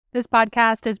This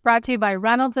podcast is brought to you by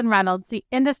Reynolds & Reynolds, the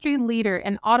industry leader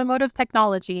in automotive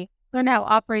technology. Learn how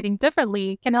operating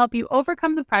differently can help you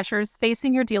overcome the pressures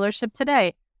facing your dealership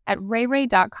today at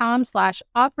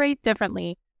rayrey.com/operate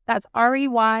differently. That's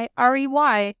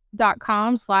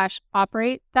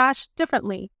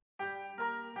REYREY.com/operate-differently.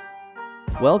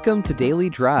 Welcome to Daily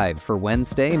Drive for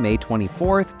Wednesday, May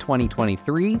 24th,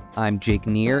 2023. I'm Jake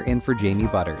Neer in for Jamie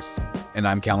Butters. And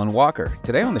I'm Callan Walker.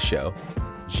 Today on the show,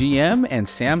 GM and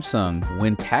Samsung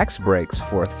win tax breaks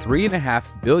for a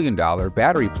 $3.5 billion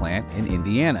battery plant in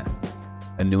Indiana.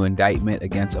 A new indictment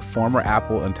against a former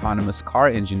Apple autonomous car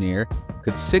engineer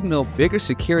could signal bigger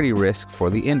security risk for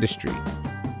the industry.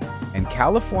 And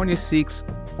California seeks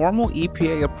formal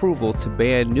EPA approval to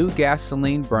ban new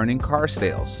gasoline-burning car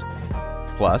sales.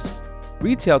 Plus,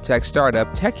 retail tech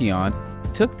startup Tekion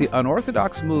took the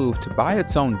unorthodox move to buy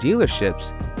its own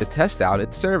dealerships to test out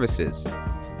its services.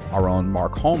 Our own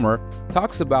Mark Homer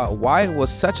talks about why it was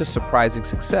such a surprising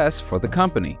success for the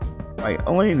company. By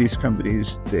owning these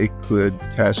companies, they could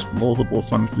test multiple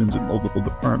functions in multiple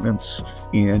departments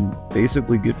and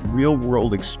basically get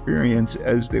real-world experience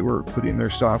as they were putting their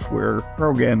software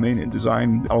programming and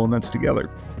design elements together.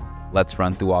 Let's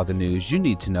run through all the news you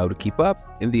need to know to keep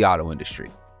up in the auto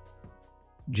industry.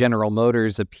 General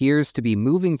Motors appears to be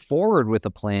moving forward with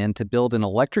a plan to build an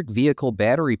electric vehicle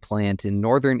battery plant in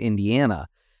northern Indiana.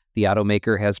 The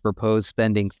automaker has proposed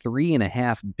spending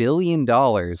 $3.5 billion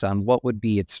on what would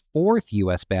be its fourth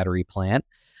U.S. battery plant.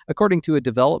 According to a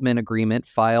development agreement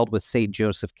filed with St.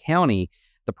 Joseph County,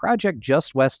 the project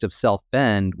just west of South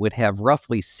Bend would have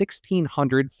roughly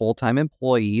 1,600 full-time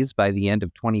employees by the end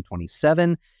of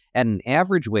 2027 at an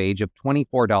average wage of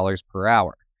 $24 per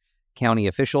hour. County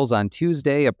officials on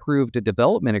Tuesday approved a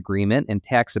development agreement and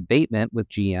tax abatement with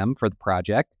GM for the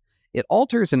project. It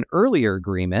alters an earlier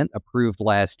agreement approved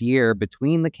last year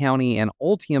between the county and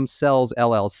Ultium Cells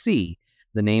LLC,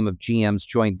 the name of GM's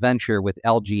joint venture with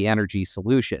LG Energy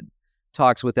Solution.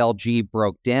 Talks with LG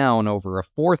broke down over a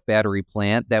fourth battery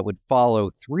plant that would follow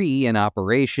three in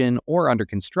operation or under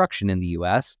construction in the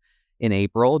U.S. In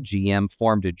April, GM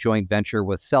formed a joint venture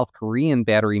with South Korean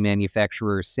battery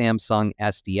manufacturer Samsung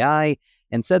SDI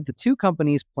and said the two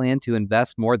companies plan to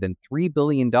invest more than $3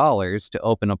 billion to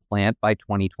open a plant by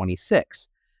 2026.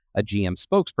 A GM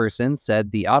spokesperson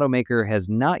said the automaker has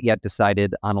not yet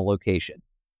decided on a location.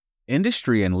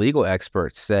 Industry and legal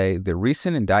experts say the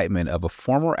recent indictment of a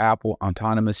former Apple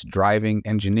autonomous driving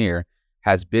engineer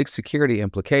has big security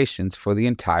implications for the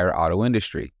entire auto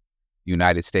industry. The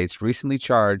United States recently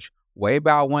charged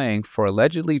Weibao Wang for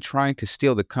allegedly trying to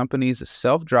steal the company's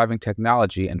self-driving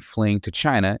technology and fleeing to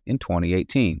China in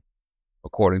 2018.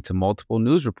 According to multiple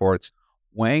news reports,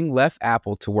 Wang left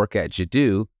Apple to work at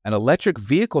Jidu, an electric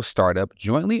vehicle startup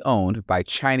jointly owned by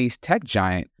Chinese tech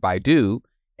giant Baidu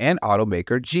and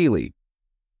automaker Geely.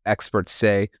 Experts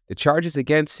say the charges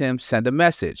against him send a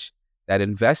message that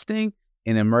investing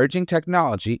in emerging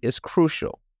technology is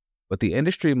crucial, but the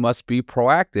industry must be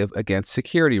proactive against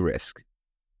security risk.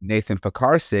 Nathan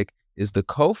Pekarsik is the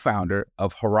co-founder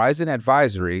of Horizon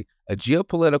Advisory, a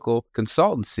geopolitical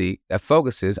consultancy that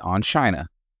focuses on China.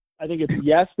 I think it's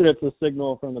that it's a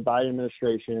signal from the Biden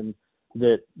administration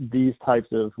that these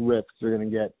types of risks are going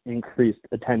to get increased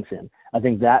attention. I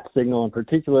think that signal in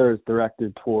particular is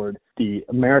directed toward the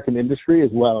American industry as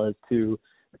well as to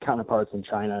the counterparts in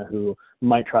China who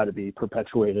might try to be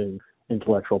perpetuating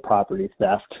intellectual property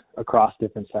theft across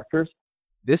different sectors.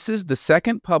 This is the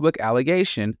second public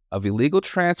allegation of illegal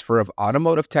transfer of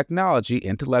automotive technology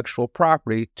intellectual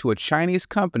property to a Chinese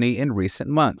company in recent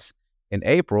months. In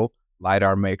April,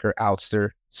 LiDAR maker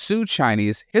Ouster sued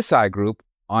Chinese Hesai Group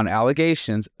on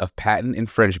allegations of patent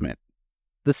infringement.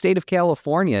 The state of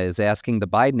California is asking the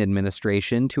Biden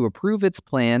administration to approve its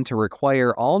plan to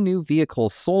require all new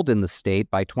vehicles sold in the state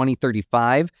by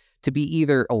 2035 to be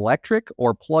either electric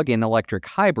or plug-in electric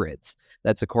hybrids.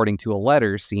 That's according to a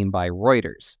letter seen by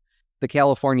Reuters. The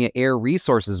California Air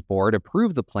Resources Board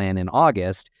approved the plan in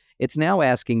August. It's now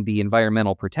asking the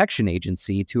Environmental Protection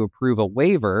Agency to approve a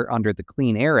waiver under the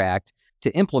Clean Air Act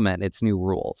to implement its new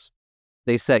rules.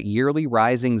 They set yearly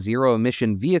rising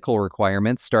zero-emission vehicle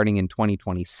requirements starting in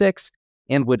 2026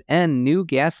 and would end new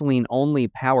gasoline-only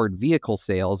powered vehicle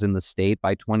sales in the state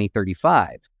by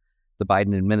 2035. The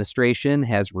Biden administration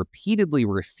has repeatedly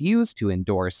refused to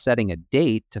endorse setting a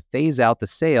date to phase out the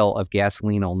sale of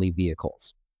gasoline-only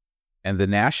vehicles. And the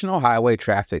National Highway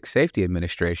Traffic Safety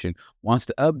Administration wants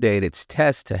to update its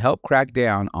tests to help crack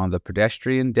down on the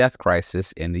pedestrian death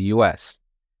crisis in the U.S.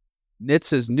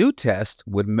 NHTSA's new test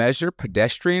would measure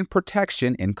pedestrian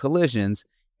protection in collisions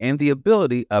and the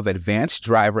ability of advanced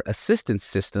driver assistance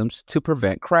systems to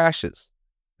prevent crashes.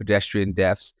 pedestrian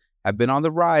deaths have been on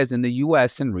the rise in the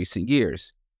U.S. in recent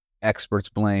years. Experts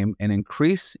blame an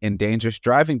increase in dangerous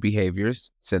driving behaviors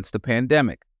since the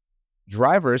pandemic.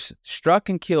 Drivers struck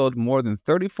and killed more than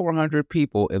 3,400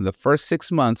 people in the first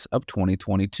 6 months of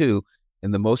 2022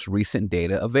 in the most recent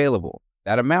data available.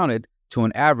 That amounted to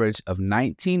an average of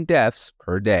 19 deaths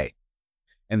per day.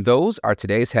 And those are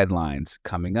today's headlines.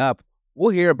 Coming up,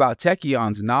 we'll hear about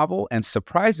Tekion's novel and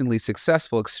surprisingly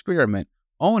successful experiment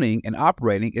owning and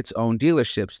operating its own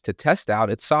dealerships to test out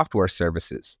its software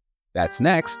services. That's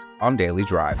next on Daily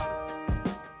Drive.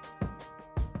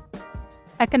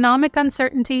 Economic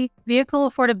uncertainty, vehicle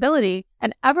affordability,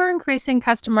 and ever-increasing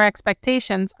customer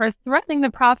expectations are threatening the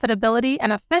profitability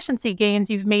and efficiency gains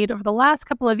you've made over the last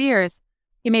couple of years.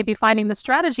 You may be finding the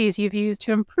strategies you've used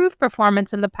to improve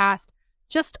performance in the past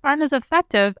just aren't as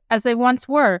effective as they once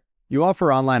were. You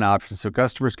offer online options so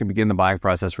customers can begin the buying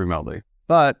process remotely,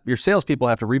 but your salespeople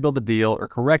have to rebuild the deal or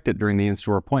correct it during the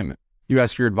in-store appointment. You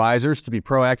ask your advisors to be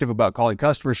proactive about calling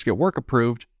customers to get work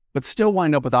approved, but still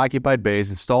wind up with occupied bays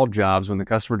and stalled jobs when the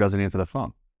customer doesn't answer the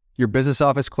phone. Your business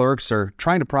office clerks are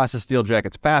trying to process deal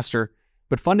jackets faster,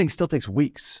 but funding still takes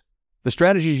weeks. The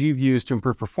strategies you've used to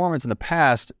improve performance in the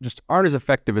past just aren't as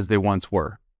effective as they once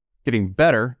were. Getting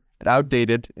better at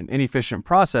outdated and inefficient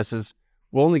processes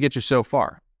will only get you so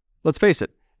far. Let's face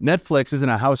it, Netflix isn't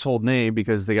a household name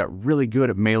because they got really good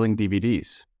at mailing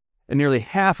DVDs. And nearly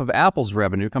half of Apple's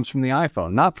revenue comes from the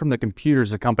iPhone, not from the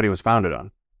computers the company was founded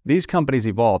on. These companies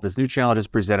evolved as new challenges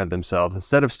presented themselves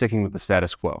instead of sticking with the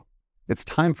status quo. It's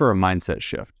time for a mindset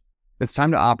shift. It's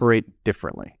time to operate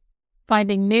differently.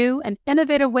 Finding new and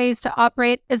innovative ways to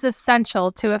operate is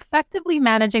essential to effectively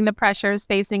managing the pressures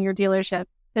facing your dealership.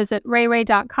 Visit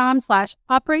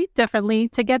rayrey.com/operate differently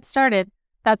to get started.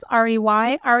 That's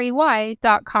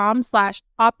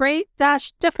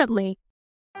REYREY.com/operate-differently.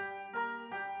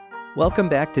 Welcome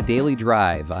back to Daily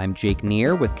Drive. I'm Jake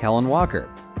Neer with Kellen Walker.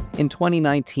 In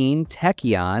 2019,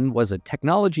 Tekion was a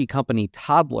technology company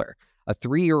toddler, a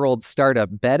 3-year-old startup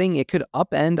betting it could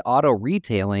upend auto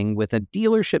retailing with a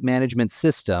dealership management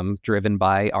system driven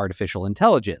by artificial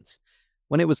intelligence.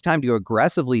 When it was time to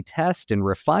aggressively test and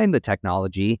refine the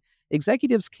technology,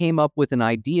 executives came up with an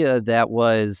idea that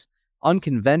was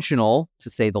unconventional, to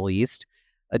say the least.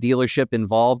 A dealership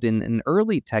involved in an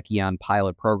early Tekion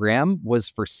pilot program was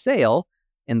for sale,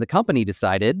 and the company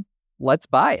decided, let's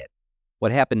buy it.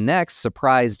 What happened next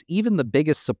surprised even the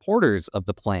biggest supporters of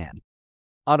the plan.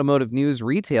 Automotive News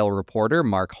retail reporter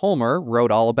Mark Holmer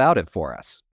wrote all about it for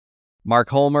us. Mark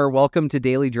Holmer, welcome to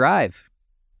Daily Drive.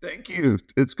 Thank you.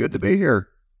 It's good to be here.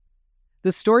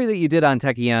 The story that you did on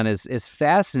Tekion is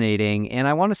fascinating, and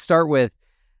I want to start with,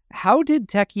 how did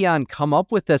Tekion come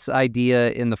up with this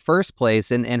idea in the first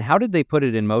place, and how did they put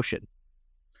it in motion?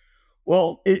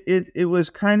 Well, it was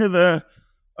kind of a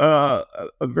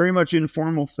very much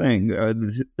informal thing.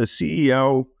 The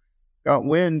CEO got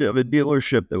wind of a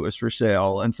dealership that was for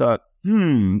sale and thought,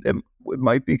 it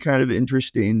might be kind of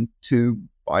interesting to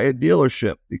buy a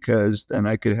dealership, because then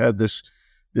I could have this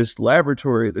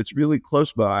laboratory that's really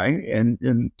close by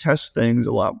and test things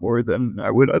a lot more than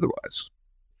I would otherwise.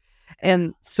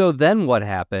 And so then what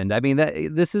happened? I mean,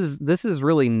 this is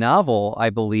really novel,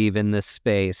 I believe, in this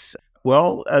space.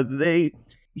 Well,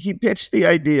 he pitched the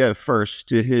idea first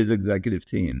to his executive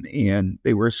team, and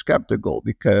they were skeptical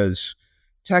because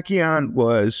Tekion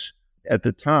was, at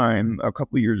the time, a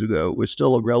couple of years ago, was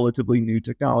still a relatively new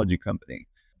technology company.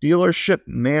 Dealership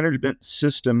management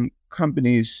system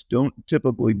companies don't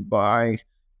typically buy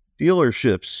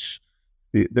dealerships.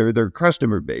 They're their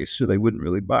customer base, so they wouldn't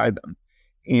really buy them.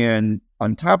 And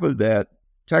on top of that,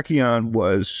 Tekion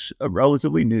was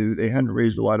relatively new. They hadn't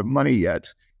raised a lot of money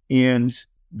yet, and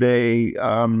they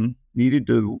needed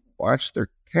to watch their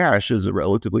cash as a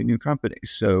relatively new company.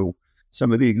 So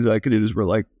some of the executives were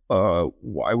like,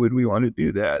 why would we want to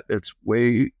do that? That's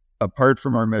way apart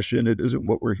from our mission. It isn't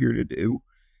what we're here to do.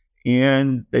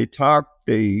 And they talked,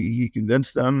 he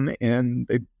convinced them, and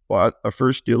they bought a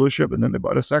first dealership, and then they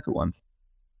bought a second one.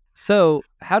 So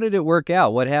how did it work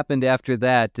out? What happened after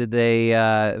that? Did they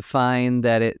find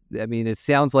that it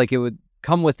sounds like it would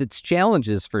come with its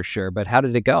challenges for sure, but how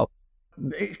did it go?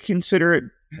 They consider it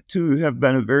to have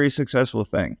been a very successful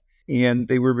thing. And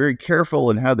they were very careful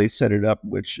in how they set it up,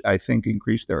 which I think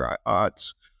increased their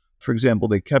odds. For example,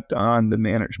 they kept on the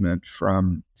management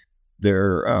from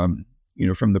their,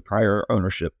 from the prior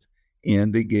ownership.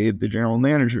 And they gave the general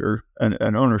manager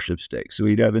an ownership stake. So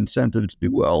he'd have incentive to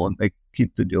do well, and they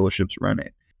keep the dealerships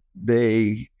running.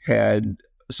 They had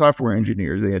software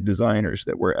engineers, they had designers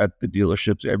that were at the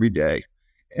dealerships every day,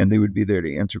 and they would be there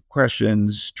to answer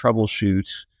questions, troubleshoot,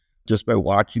 just by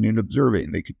watching and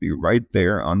observing. They could be right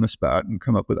there on the spot and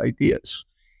come up with ideas.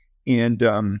 And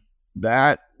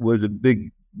that was a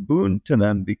big boon to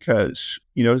them because,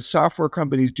 software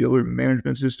companies, dealer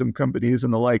management system companies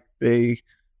and the like, they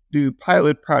do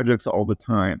pilot projects all the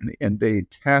time and they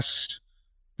test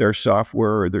their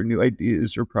software or their new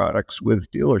ideas or products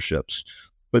with dealerships.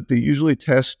 But they usually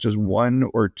test just one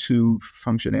or two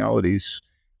functionalities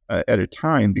at a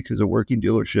time because a working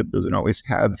dealership doesn't always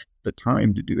have the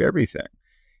time to do everything.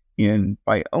 And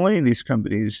by owning these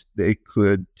companies, they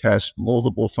could test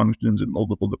multiple functions in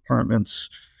multiple departments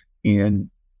and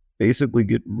basically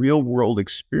get real world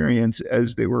experience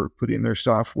as they were putting their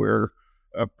software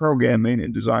programming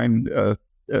and design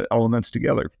elements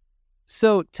together.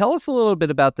 So tell us a little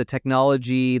bit about the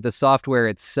technology, the software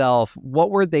itself. What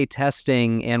were they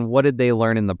testing and what did they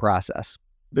learn in the process?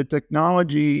 The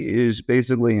technology is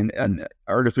basically an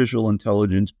artificial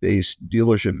intelligence-based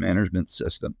dealership management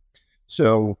system.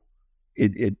 So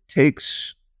it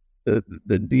takes the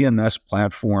DMS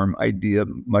platform idea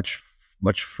much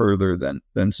further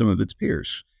than some of its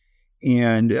peers.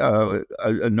 And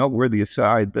a noteworthy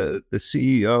aside, the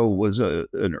CEO was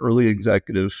an early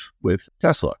executive with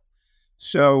Tesla.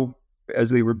 So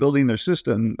as they were building their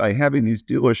system, by having these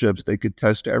dealerships, they could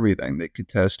test everything. They could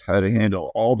test how to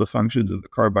handle all the functions of the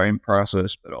car buying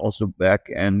process, but also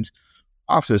back-end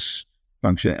office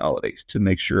functionality to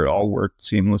make sure it all worked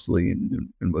seamlessly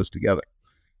and was together.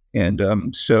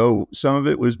 And so some of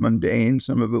it was mundane,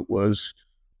 some of it was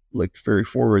like very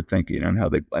forward thinking on how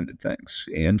they blended things.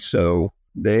 And so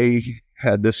they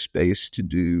had this space to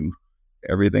do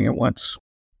everything at once.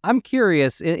 I'm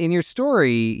curious, in your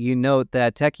story, you note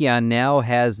that Tekion now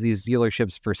has these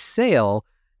dealerships for sale,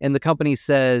 and the company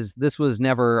says this was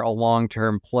never a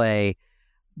long-term play.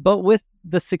 But with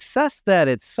the success that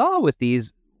it saw with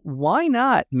these, why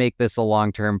not make this a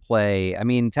long-term play? I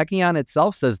mean, Tekion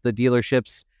itself says the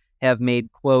dealerships have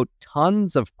made, quote,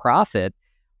 tons of profit.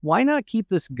 Why not keep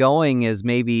this going as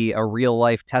maybe a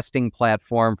real-life testing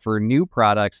platform for new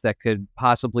products that could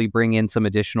possibly bring in some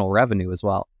additional revenue as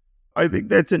well? I think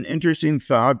that's an interesting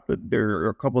thought, but there are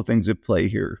a couple of things at play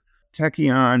here.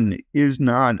 Tekion is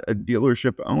not a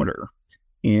dealership owner.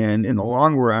 And in the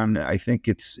long run, I think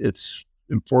it's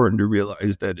important to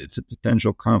realize that it's a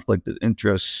potential conflict of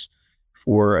interests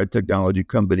for a technology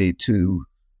company to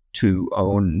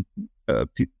own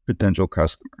potential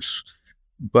customers.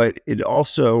 But it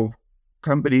also,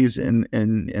 companies in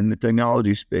the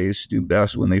technology space do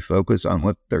best when they focus on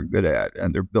what they're good at,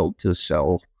 and they're built to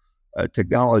sell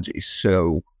technology.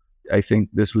 So I think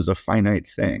this was a finite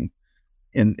thing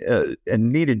and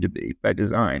needed to be by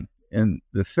design. And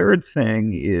the third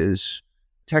thing is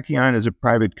Tekion is a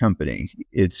private company.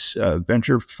 It's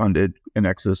venture funded in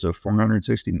excess of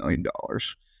 $460 million.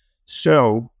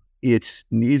 So it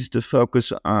needs to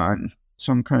focus on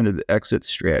some kind of exit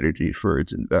strategy for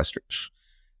its investors.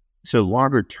 So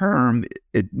longer term,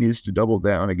 it needs to double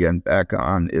down again back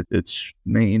on its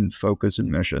main focus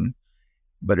and mission.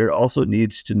 But it also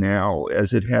needs to now,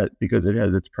 because it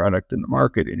has its product in the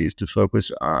market, it needs to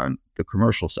focus on the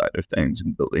commercial side of things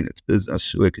and building its business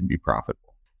so it can be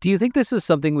profitable. Do you think this is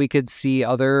something we could see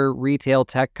other retail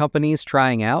tech companies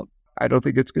trying out? I don't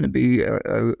think it's going to be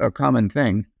a common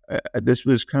thing. This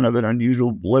was kind of an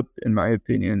unusual blip, in my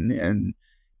opinion,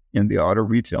 in the auto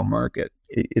retail market.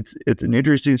 It's an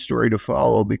interesting story to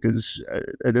follow because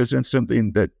it isn't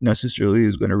something that necessarily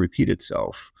is going to repeat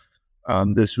itself.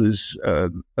 This was a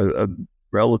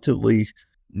relatively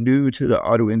new to the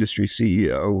auto industry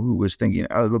CEO who was thinking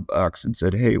out of the box and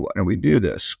said, hey, why don't we do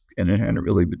this? And it hadn't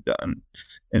really been done.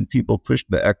 And people pushed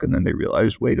back, and then they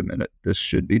realized, wait a minute, this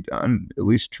should be done, at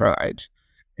least tried.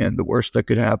 And the worst that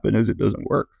could happen is it doesn't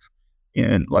work.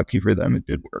 And lucky for them, it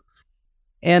did work.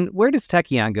 And where does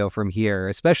Tekion go from here,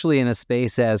 especially in a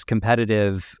space as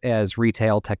competitive as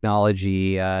retail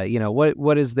technology?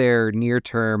 What is their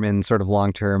near-term and sort of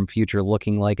long-term future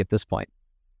looking like at this point?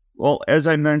 Well, as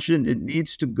I mentioned, it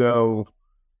needs to go.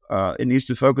 It needs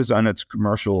to focus on its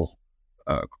commercialization.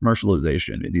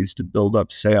 It needs to build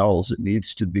up sales. It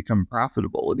needs to become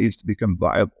profitable. It needs to become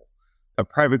viable. A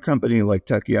private company like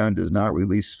Tekion does not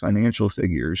release financial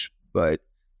figures, but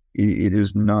it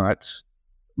is not,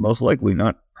 most likely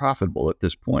not profitable at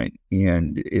this point.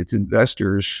 And its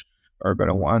investors are going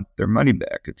to want their money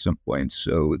back at some point.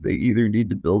 So they either need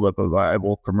to build up a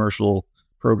viable commercial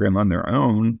program on their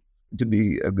own to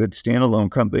be a good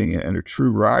standalone company and a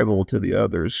true rival to the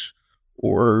others,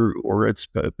 or it's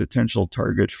a potential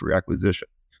target for acquisition.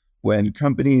 When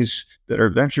companies that are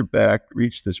venture backed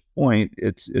reach this point,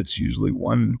 it's usually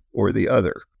one or the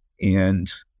other.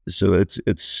 And So it's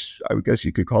I would guess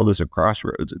you could call this a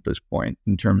crossroads at this point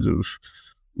in terms of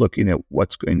looking at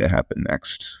what's going to happen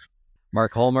next.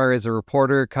 Mark Holmer is a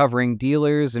reporter covering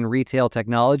dealers and retail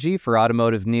technology for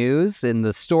Automotive News, and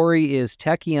the story is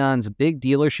Tekion's big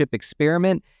dealership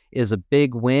experiment is a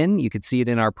big win. You could see it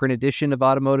in our print edition of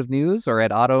Automotive News or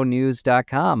at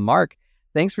autonews.com. Mark,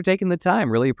 thanks for taking the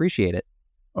time. Really appreciate it.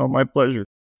 Oh, my pleasure.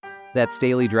 That's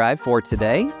Daily Drive for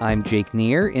today. I'm Jake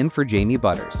Neer, in for Jamie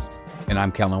Butters. And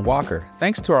I'm Kellen Walker.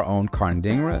 Thanks to our own Karn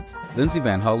Dingra, Lindsay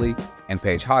Van Hully, and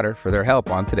Paige Hodder for their help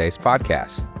on today's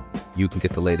podcast. You can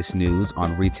get the latest news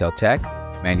on retail tech,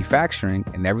 manufacturing,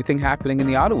 and everything happening in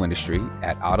the auto industry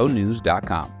at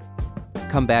autonews.com.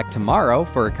 Come back tomorrow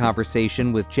for a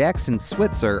conversation with Jackson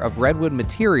Switzer of Redwood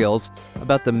Materials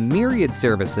about the myriad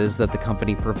services that the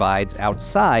company provides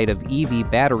outside of EV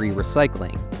battery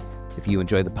recycling. If you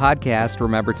enjoy the podcast,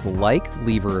 remember to like,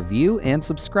 leave a review, and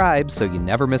subscribe so you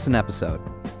never miss an episode.